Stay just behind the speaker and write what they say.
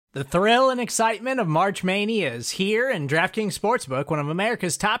The thrill and excitement of March Mania is here, and DraftKings Sportsbook, one of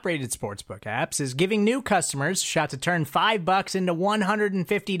America's top-rated sportsbook apps, is giving new customers a shot to turn $5 into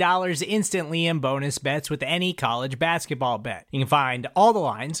 $150 instantly in bonus bets with any college basketball bet. You can find all the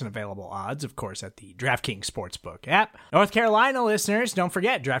lines and available odds, of course, at the DraftKings Sportsbook app. North Carolina listeners, don't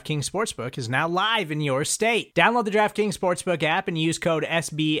forget, DraftKings Sportsbook is now live in your state. Download the DraftKings Sportsbook app and use code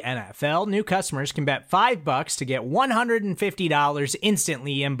SBNFL. New customers can bet $5 to get $150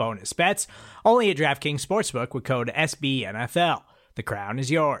 instantly in bonus bets, only at DraftKings Sportsbook with code SBNFL. The crown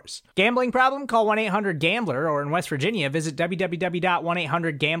is yours. Gambling problem? Call 1-800-GAMBLER, or in West Virginia, visit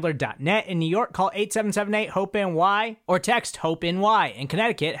www.1800gambler.net. In New York, call 8778-HOPE-NY or text HOPE-NY. In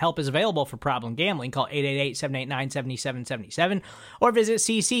Connecticut, help is available for problem gambling. Call 888-789-7777 or visit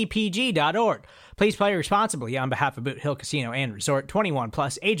ccpg.org. Please play responsibly on behalf of Boot Hill Casino and Resort. 21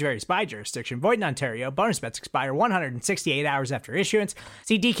 plus, age varies by jurisdiction. Void in Ontario. Bonus bets expire 168 hours after issuance.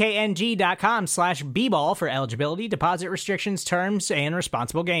 See dkng.com/bball for eligibility, deposit restrictions, terms, and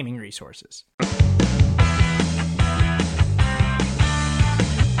responsible gaming resources.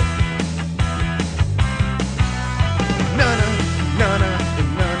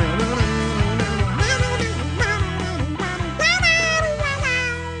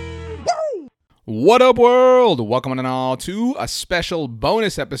 Whaddup World? Welcome on all to a special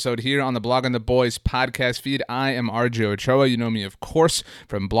bonus episode here on the Blogging the Boys podcast feed. I am RJ Ochoa. You know me, of course,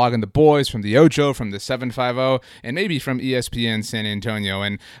 from Blogging the Boys, from the Ocho, from the 750, and maybe from ESPN San Antonio.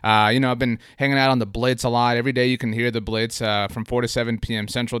 And, I've been hanging out on the Blitz a lot. Every day you can hear the Blitz from 4 to 7 p.m.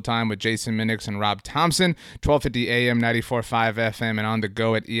 Central Time with Jason Minnix and Rob Thompson, 1250 a.m., 94.5 FM, and on the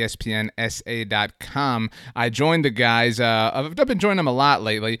go at ESPNSA.com. I joined the guys. I've been joining them a lot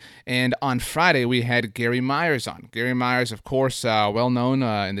lately, and on Friday, we had Gary Myers on. Gary Myers, of course, well-known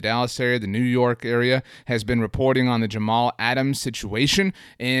in the Dallas area, the New York area, has been reporting on the Jamal Adams situation,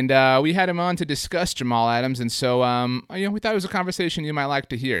 and we had him on to discuss Jamal Adams, and so we thought it was a conversation you might like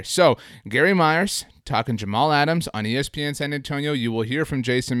to hear. So, Gary Myers talking Jamal Adams on ESPN San Antonio. You will hear from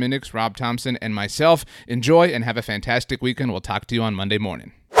Jason Minnix, Rob Thompson, and myself. Enjoy and have a fantastic weekend. We'll talk to you on Monday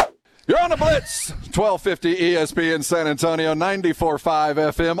morning. You're on the Blitz, 1250 ESPN San Antonio, 94.5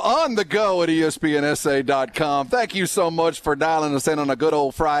 FM, on the go at ESPNSA.com. Thank you so much for dialing us in on a good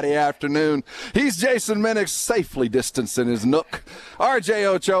old Friday afternoon. He's Jason Minnix, safely distanced in his nook. RJ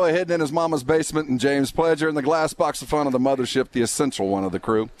Ochoa hidden in his mama's basement, and James Pledger in the glass box of fun of the mothership, the essential one of the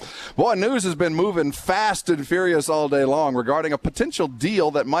crew. Boy, news has been moving fast and furious all day long regarding a potential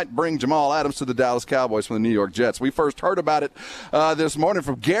deal that might bring Jamal Adams to the Dallas Cowboys from the New York Jets. We first heard about it this morning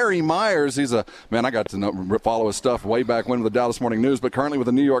from Gary Myers. He's I got to follow his stuff way back when with the Dallas Morning News, but currently with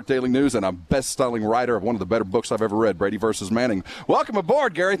the New York Daily News and a best-selling writer of one of the better books I've ever read, Brady vs. Manning. Welcome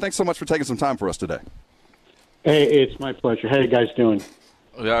aboard, Gary. Thanks so much for taking some time for us today. Hey, it's my pleasure. How you guys doing?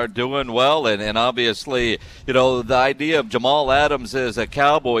 We are doing well, and obviously, the idea of Jamal Adams as a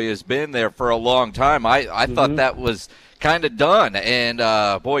Cowboy has been there for a long time. I thought that was kind of done, and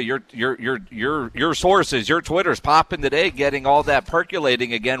boy, your sources, your Twitter's popping today, getting all that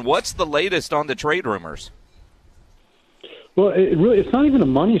percolating again. What's the latest on the trade rumors? Well, it's not even a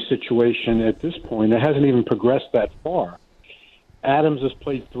money situation at this point. It hasn't even progressed that far. Adams has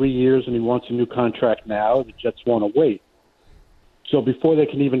played 3 years, and he wants a new contract now. The Jets want to wait. So before they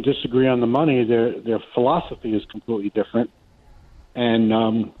can even disagree on the money, their philosophy is completely different, and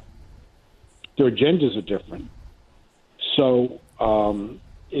their agendas are different. So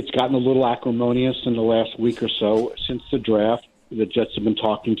it's gotten a little acrimonious in the last week or so since the draft. The Jets have been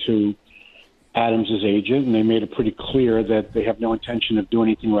talking to Adams' agent, and they made it pretty clear that they have no intention of doing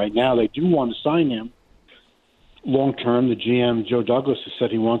anything right now. They do want to sign him long-term. The GM, Joe Douglas, has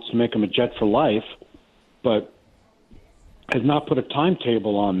said he wants to make him a Jet for life, but has not put a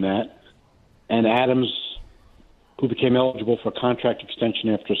timetable on that. And Adams, who became eligible for a contract extension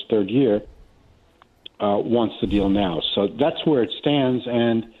after his third year, wants the deal now. So that's where it stands.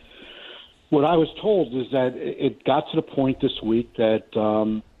 And what I was told is that it got to the point this week that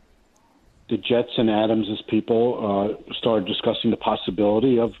the Jets and Adams' people started discussing the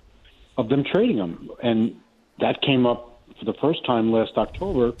possibility of them trading him. And that came up for the first time last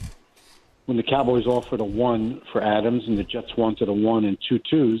October when the Cowboys offered a 1 for Adams and the Jets wanted a 1 and 2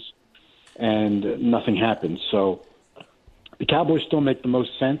 twos, and nothing happened. So the Cowboys still make the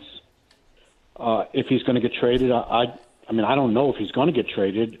most sense if he's going to get traded. I don't know if he's going to get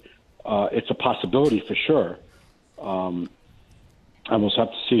traded. It's a possibility for sure. I will have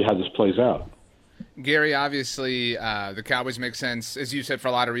to see how this plays out. Gary, obviously, the Cowboys make sense, as you said, for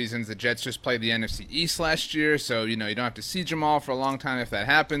a lot of reasons. The Jets just played the NFC East last year, so you don't have to see Jamal for a long time if that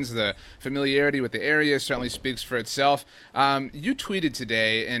happens. The familiarity with the area certainly speaks for itself. You tweeted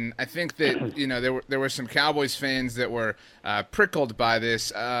today, and I think that there were some Cowboys fans that were prickled by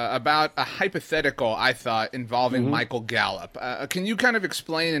this about a hypothetical, I thought, involving Michael Gallup. Can you kind of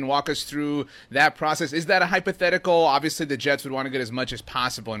explain and walk us through that process? Is that a hypothetical? Obviously, the Jets would want to get as much as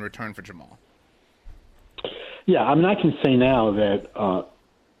possible in return for Jamal. Yeah, I mean, I can say now that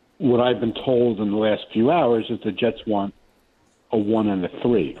what I've been told in the last few hours is the Jets want a 1 and a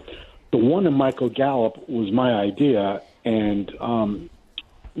 3. The one in Michael Gallup was my idea, and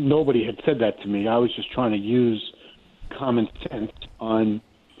nobody had said that to me. I was just trying to use common sense on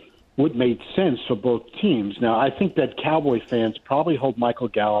what made sense for both teams. Now, I think that Cowboy fans probably hold Michael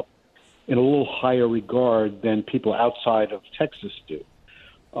Gallup in a little higher regard than people outside of Texas do.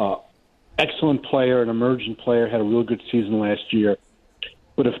 Excellent player, an emerging player, had a real good season last year.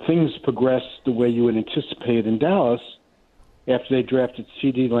 But if things progress the way you would anticipate in Dallas, after they drafted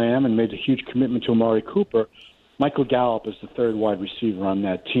C.D. Lamb and made a huge commitment to Amari Cooper, Michael Gallup is the third wide receiver on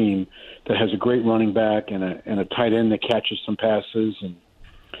that team that has a great running back and a tight end that catches some passes.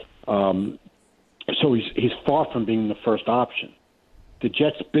 And so he's far from being the first option. The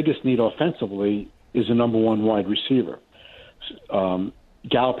Jets' biggest need offensively is a number one wide receiver.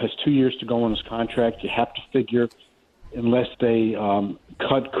 Gallup has 2 years to go on his contract. You have to figure, unless they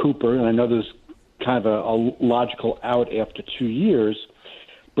cut Cooper, and I know there's kind of a logical out after 2 years,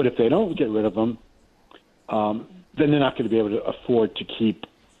 but if they don't get rid of him, then they're not going to be able to afford to keep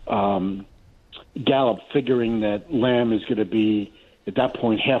Gallup, figuring that Lamb is going to be, at that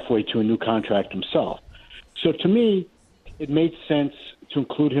point, halfway to a new contract himself. So to me, it made sense to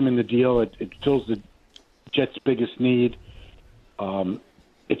include him in the deal. It fills the Jets' biggest need.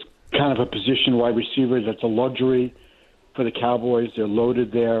 It's kind of a position, wide receiver, that's a luxury for the Cowboys. They're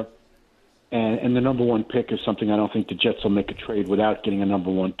loaded there. And the number one pick is something I don't think the Jets will make a trade without getting a number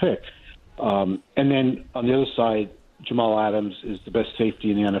one pick. And then on the other side, Jamal Adams is the best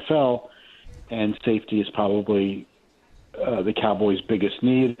safety in the NFL, and safety is probably the Cowboys' biggest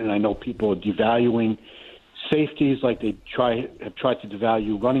need. And I know people are devaluing safeties like they have tried to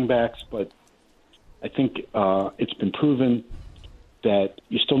devalue running backs, but I think it's been proven that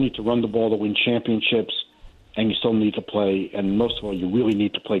you still need to run the ball to win championships, and you still need to play, and most of all, you really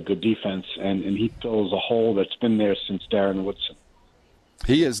need to play good defense, and he fills a hole that's been there since Darren Woodson.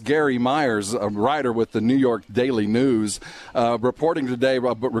 He is Gary Myers, a writer with the New York Daily News, reporting today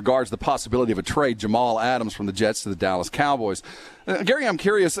regards the possibility of a trade, Jamal Adams from the Jets to the Dallas Cowboys. Gary, I'm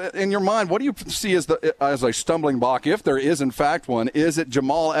curious, in your mind, what do you see as a stumbling block, if there is in fact one? Is it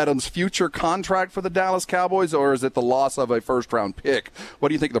Jamal Adams' future contract for the Dallas Cowboys, or is it the loss of a first-round pick? What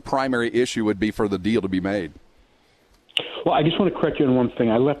do you think the primary issue would be for the deal to be made? Well, I just want to correct you on one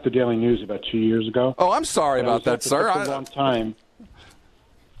thing. I left the Daily News about 2 years ago. Oh, I'm sorry about that, sir. That's a long time.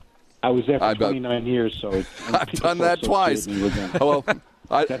 I was there for 29 years, so I've done that twice. Well,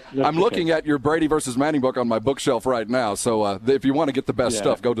 I'm looking at your Brady versus Manning book on my bookshelf right now, so if you want to get the best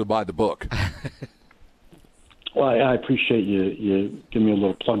stuff, go to buy the book. Well, I appreciate you giving me a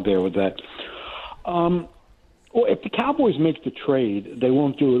little plug there with that. Well, if the Cowboys make the trade, they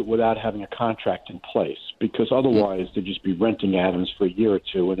won't do it without having a contract in place, because otherwise they'd just be renting Adams for a year or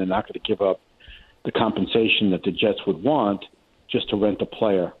two, and they're not going to give up the compensation that the Jets would want just to rent a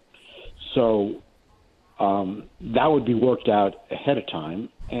player. So that would be worked out ahead of time.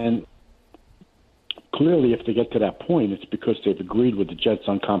 And clearly, if they get to that point, it's because they've agreed with the Jets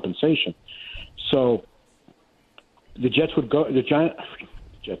on compensation. So the Jets would go,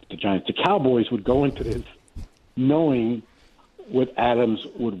 the Cowboys would go into this knowing what Adams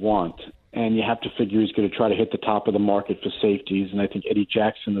would want. And you have to figure he's going to try to hit the top of the market for safeties. And I think Eddie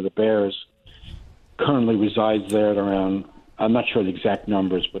Jackson of the Bears currently resides there at around, I'm not sure the exact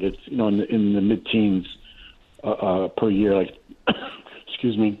numbers, but it's in the mid-teens per year, like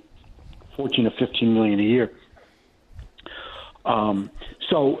 14 or 15 million a year.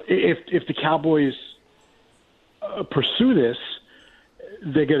 So if the Cowboys pursue this,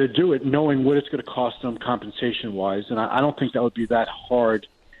 they're going to do it knowing what it's going to cost them compensation-wise, and I don't think that would be that hard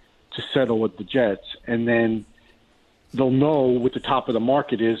to settle with the Jets. And then they'll know what the top of the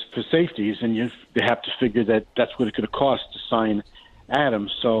market is for safeties, and they have to figure that that's what it's going to cost to sign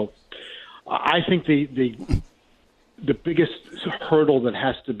Adams. So I think the biggest hurdle that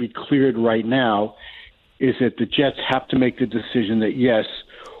has to be cleared right now is that the Jets have to make the decision that, yes,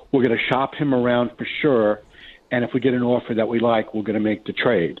 we're going to shop him around for sure, and if we get an offer that we like, we're going to make the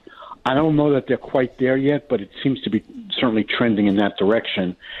trade. I don't know that they're quite there yet, but it seems to be certainly trending in that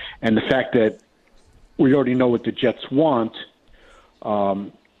direction. And the fact that we already know what the Jets want,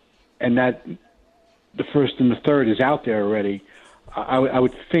 and that the first and the third is out there already. I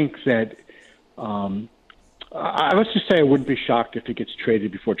would think that let's just say I wouldn't be shocked if he gets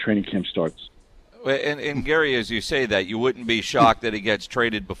traded before training camp starts. And Gary, as you say that, you wouldn't be shocked that he gets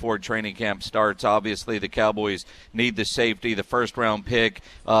traded before training camp starts. Obviously, the Cowboys need the safety. The first-round pick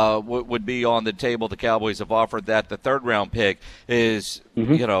would be on the table. The Cowboys have offered that. The third-round pick is,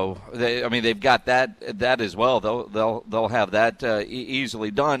 they've got that as well. They'll have that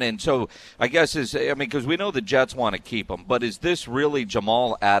easily done. And so I guess because we know the Jets want to keep him, but is this really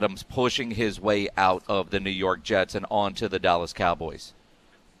Jamal Adams pushing his way out of the New York Jets and onto the Dallas Cowboys?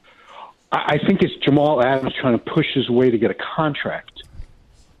 I think it's Jamal Adams trying to push his way to get a contract.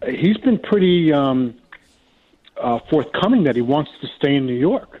 He's been pretty forthcoming that he wants to stay in New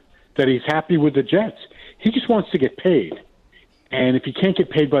York, that he's happy with the Jets. He just wants to get paid. And if he can't get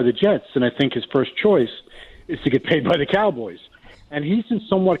paid by the Jets, then I think his first choice is to get paid by the Cowboys. And he's in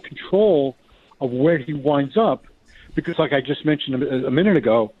somewhat control of where he winds up because, like I just mentioned a minute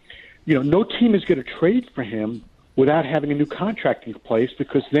ago, no team is going to trade for him without having a new contract in place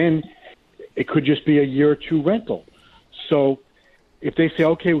because then it could just be a year or two rental. So if they say,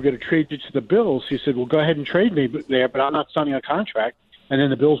 okay, we're going to trade you to the Bills, he said, well, go ahead and trade me there, but I'm not signing a contract, and then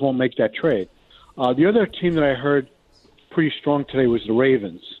the Bills won't make that trade. The other team that I heard pretty strong today was the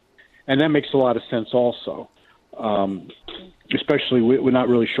Ravens, and that makes a lot of sense also, especially we're not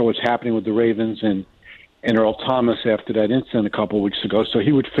really sure what's happening with the Ravens and Earl Thomas after that incident a couple of weeks ago, so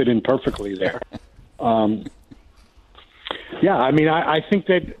he would fit in perfectly there. I think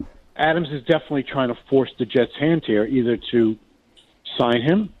that Adams is definitely trying to force the Jets' hand here, either to sign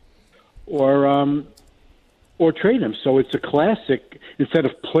him or trade him. So it's a classic. Instead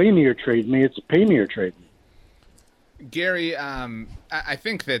of play me or trade me, it's pay me or trade me. Gary, I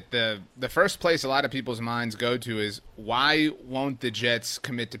think that the first place a lot of people's minds go to is why won't the Jets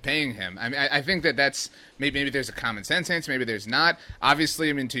commit to paying him? I mean, I think that's maybe there's a common sense answer, maybe there's not.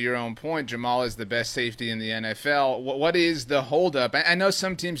 Obviously, to your own point, Jamal is the best safety in the NFL. What is the holdup? I know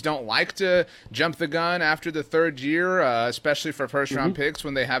some teams don't like to jump the gun after the third year, especially for first-round picks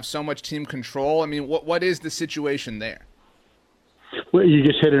when they have so much team control. I mean, what is the situation there? Well, you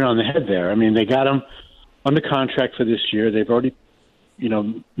just hit it on the head there. I mean, they got him under contract for this year. They've already,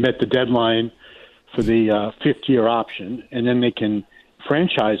 met the deadline for the fifth-year option, and then they can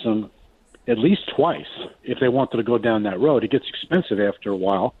franchise him at least twice if they wanted to go down that road. It gets expensive after a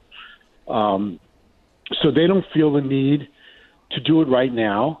while. So they don't feel the need to do it right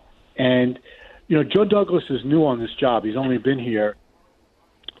now. And, Joe Douglas is new on this job. He's only been here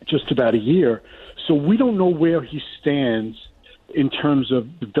just about a year. So we don't know where he stands in terms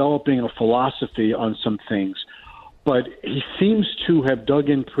of developing a philosophy on some things. But he seems to have dug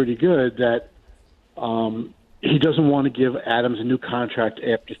in pretty good that he doesn't want to give Adams a new contract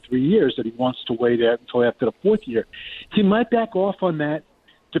after 3 years, that he wants to wait until after the fourth year. He might back off on that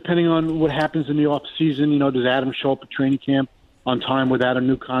depending on what happens in the off season. Does Adams show up at training camp on time without a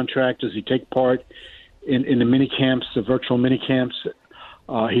new contract? Does he take part in the mini camps, the virtual mini camps?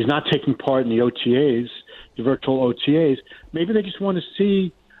 He's not taking part in the OTAs, the virtual OTAs. Maybe they just want to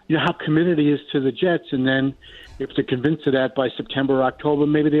see how committed he is to the Jets, and then if they're convinced of that by September or October,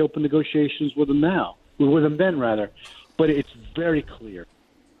 maybe they open negotiations with him then. But it's very clear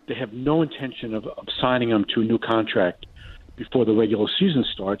they have no intention of signing him to a new contract before the regular season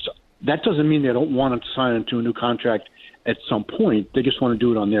starts. That doesn't mean they don't want him to sign him to a new contract at some point. They just want to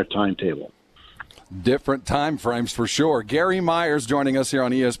do it on their timetable. Different time frames for sure. Gary Myers joining us here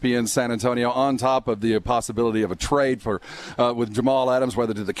on ESPN San Antonio, on top of the possibility of a trade with Jamal Adams,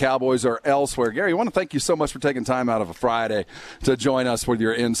 whether to the Cowboys or elsewhere. Gary, I want to thank you so much for taking time out of a Friday to join us with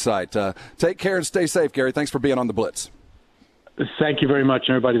your insight. Take care and stay safe, Gary. Thanks for being on the Blitz. Thank you very much.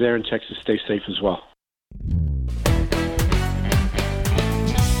 Everybody there in Texas, stay safe as well.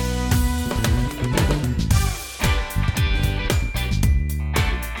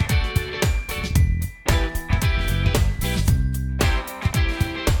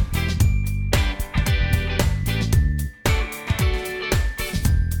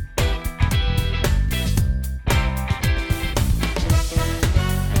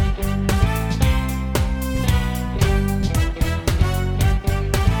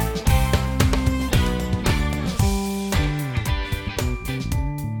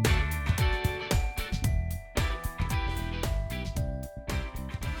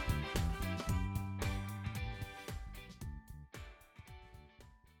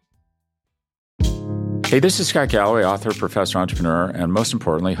 Hey, this is Scott Galloway, author, professor, entrepreneur, and most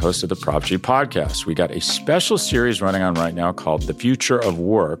importantly, host of the Prop G podcast. We got a special series running on right now called The Future of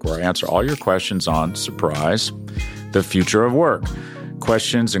Work, where I answer all your questions on, surprise, the future of work.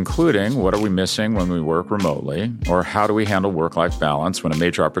 Questions including, what are we missing when we work remotely? Or how do we handle work-life balance when a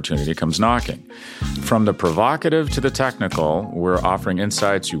major opportunity comes knocking? From the provocative to the technical, we're offering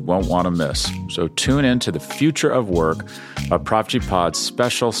insights you won't want to miss. So tune in to The Future of Work, a Prop G Pod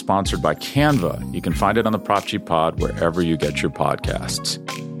special sponsored by Canva. You can find it on the Prop G Pod wherever you get your podcasts.